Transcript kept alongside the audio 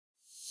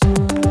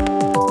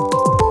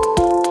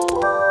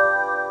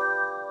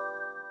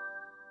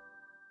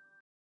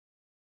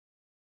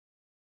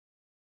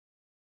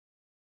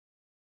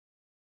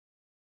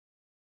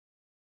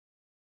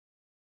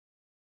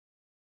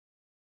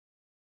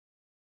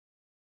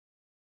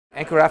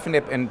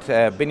Encorafenib and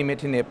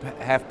binimetanib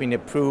have been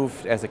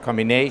approved as a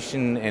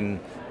combination in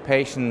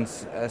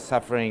patients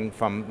suffering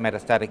from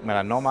metastatic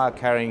melanoma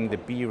carrying the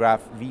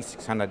BRAF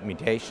V600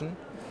 mutation.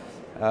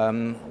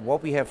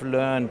 What we have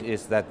learned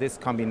is that this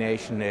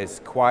combination is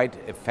quite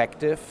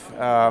effective,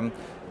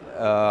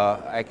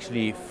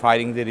 actually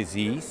fighting the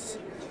disease.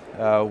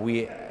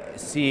 We are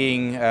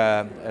seeing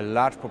a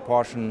large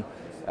proportion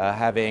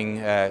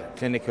having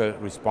clinical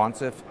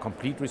responsive,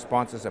 complete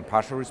responses and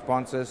partial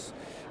responses,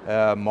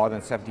 more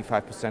than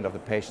 75% of the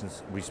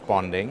patients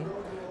responding.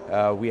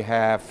 We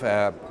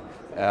have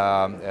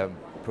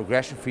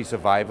progression-free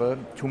survival,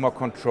 tumor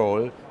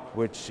control,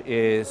 which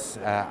is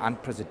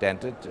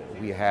unprecedented.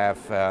 We have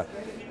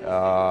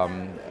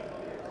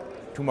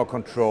tumor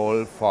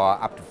control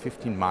for up to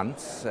 15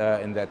 months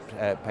in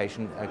that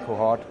patient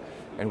cohort.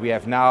 And we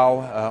have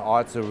now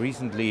also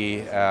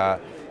recently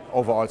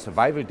overall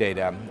survival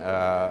data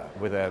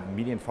with a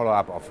median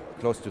follow-up of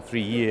close to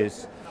 3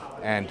 years.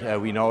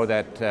 And we know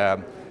that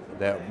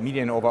the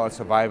median overall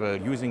survival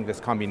using this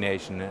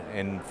combination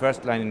in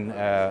first-line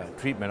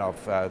treatment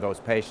of those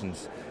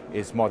patients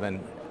is more than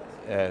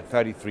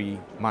 33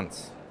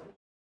 months.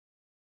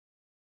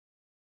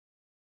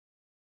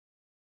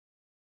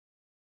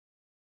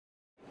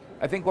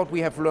 I think what we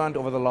have learned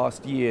over the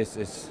last years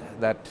is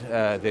that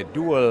the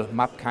dual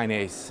MAP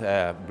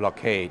kinase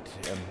blockade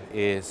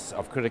is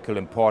of critical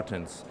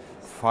importance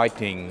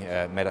fighting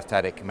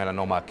metastatic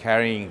melanoma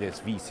carrying this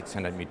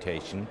V600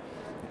 mutation.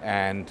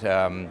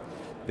 And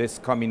this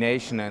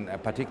combination,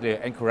 and particularly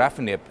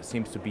Encorafenib,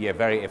 seems to be a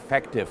very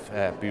effective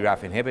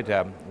BRAF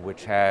inhibitor,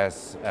 which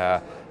has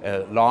a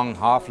long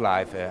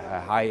half-life,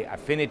 a high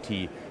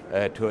affinity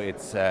to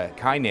its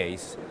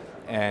kinase,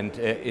 and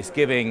is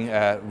giving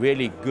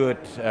really good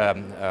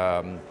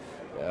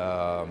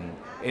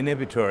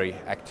inhibitory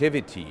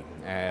activity.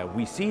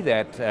 We see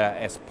that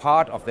as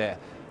part of the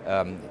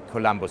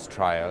Columbus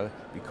trial,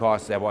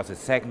 because there was a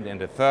second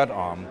and a third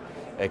arm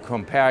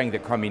comparing the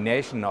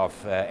combination of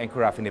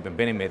Encorafenib and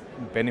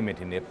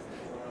binimetanib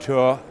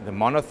to the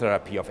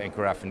monotherapy of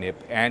Encorafenib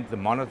and the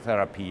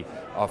monotherapy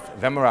of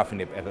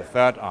vemurafenib at the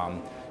third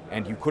arm.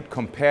 And you could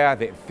compare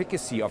the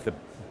efficacy of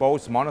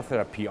both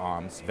monotherapy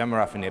arms,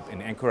 vemurafenib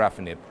and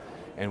Encorafenib,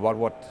 and what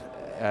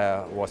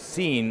was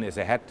seen is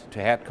a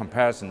head-to-head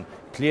comparison,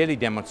 clearly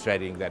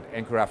demonstrating that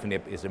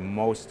Encorafenib is a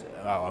more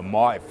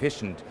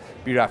efficient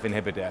BRAF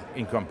inhibitor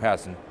in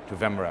comparison to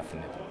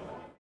vemurafenib.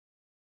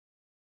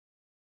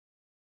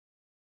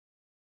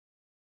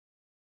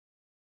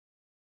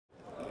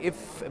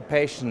 If a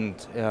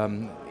patient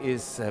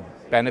is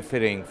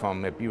benefiting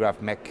from a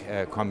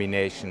BRAF-MEK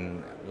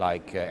combination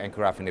like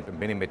Encorafenib and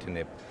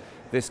binimetanib,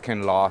 this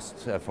can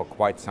last for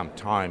quite some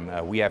time.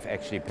 We have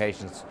actually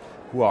patients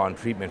who are on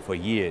treatment for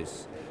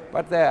years.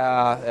 But there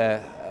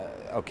are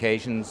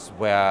occasions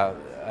where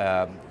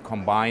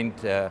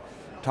combined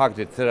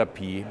targeted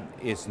therapy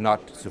is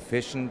not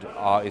sufficient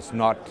or is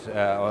not,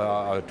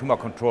 or tumor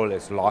control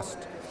is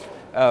lost.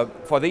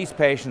 For these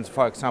patients,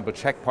 for example,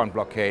 checkpoint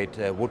blockade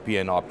would be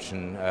an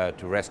option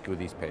to rescue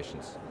these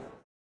patients.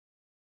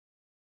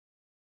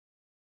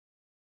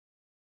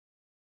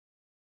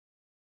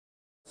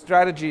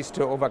 Strategies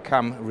to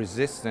overcome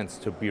resistance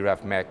to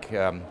BRAF-MEK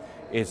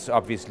is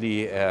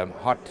obviously a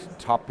hot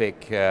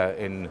topic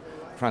in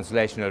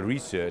translational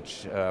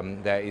research.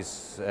 There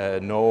is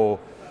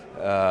no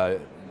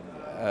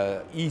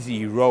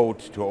easy road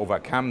to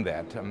overcome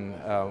that.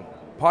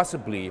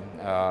 Possibly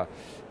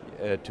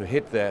to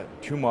hit the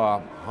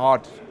tumor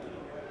hard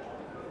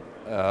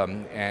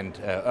and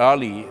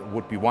early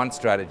would be one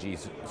strategy.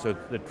 So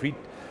to treat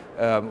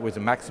with the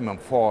maximum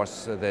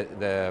force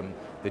the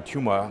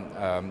tumor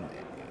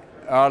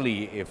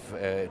early if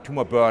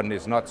tumor burden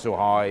is not so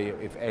high,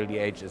 if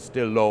LDH is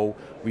still low.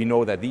 We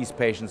know that these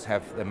patients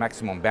have the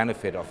maximum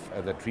benefit of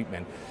the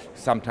treatment,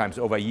 sometimes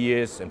over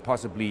years and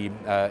possibly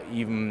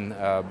even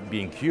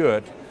being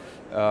cured.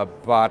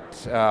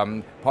 But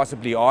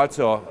possibly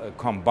also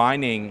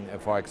combining,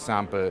 for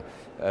example,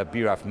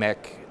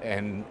 BRAF-MEK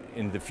and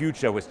in the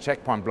future with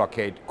checkpoint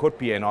blockade could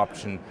be an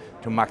option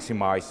to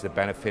maximize the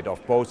benefit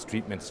of both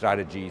treatment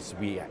strategies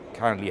we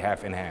currently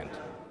have in hand.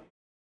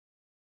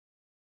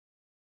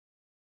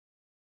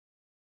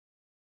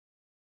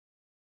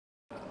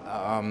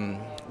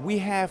 We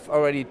have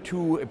already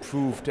 2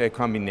 approved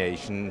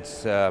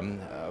combinations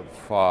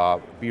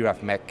for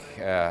BRAF-MEK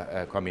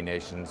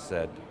combinations,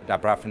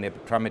 dabrafenib,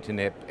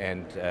 trametinib,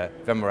 and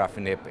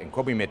vemurafenib and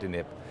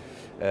binimetanib.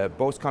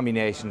 Both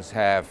combinations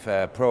have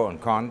pros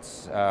and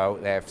cons.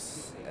 They have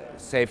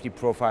safety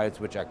profiles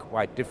which are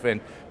quite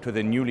different to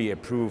the newly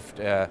approved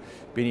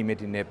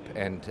binimetanib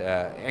and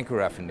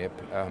Encorafenib.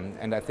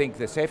 And I think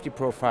the safety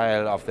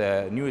profile of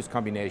the newest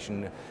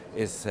combination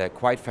is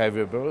quite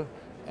favorable.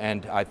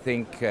 And I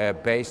think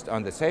based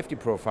on the safety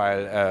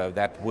profile,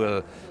 that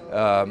will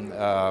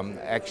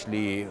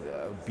actually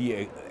be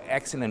an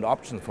excellent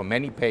option for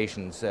many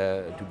patients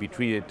to be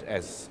treated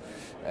as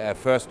a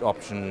first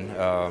option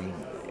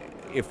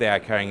if they are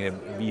carrying a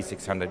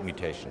V600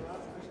 mutation.